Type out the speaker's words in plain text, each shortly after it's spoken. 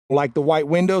Like the white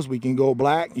windows, we can go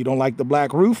black. You don't like the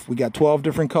black roof, we got 12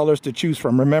 different colors to choose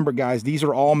from. Remember guys, these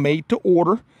are all made to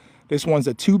order. This one's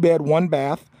a 2-bed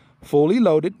 1-bath, fully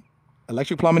loaded,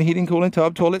 electric plumbing, heating, cooling,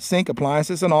 tub, toilet, sink,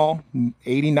 appliances and all.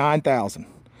 89,000.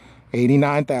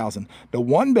 89,000. The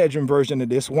 1-bedroom version of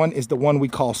this one is the one we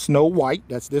call Snow White.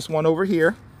 That's this one over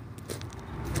here.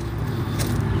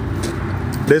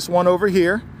 This one over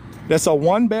here. That's a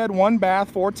 1-bed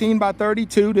 1-bath 14 by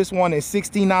 32. This one is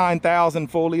 69,000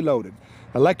 fully loaded.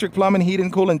 Electric plumbing,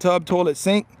 heating, cooling, tub, toilet,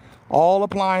 sink, all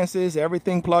appliances,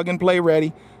 everything plug and play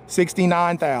ready.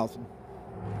 69,000.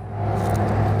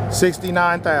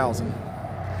 69,000.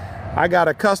 I got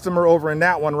a customer over in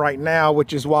that one right now,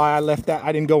 which is why I left that.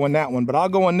 I didn't go in that one, but I'll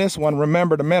go in this one.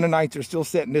 Remember, the Mennonites are still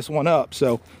setting this one up,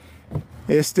 so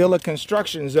it's still a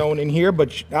construction zone in here,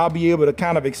 but I'll be able to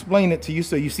kind of explain it to you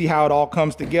so you see how it all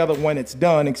comes together when it's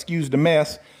done. Excuse the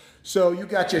mess. So you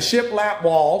got your shiplap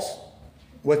walls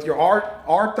with your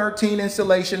R13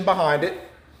 insulation behind it.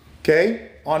 Okay,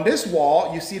 on this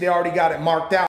wall, you see they already got it marked out.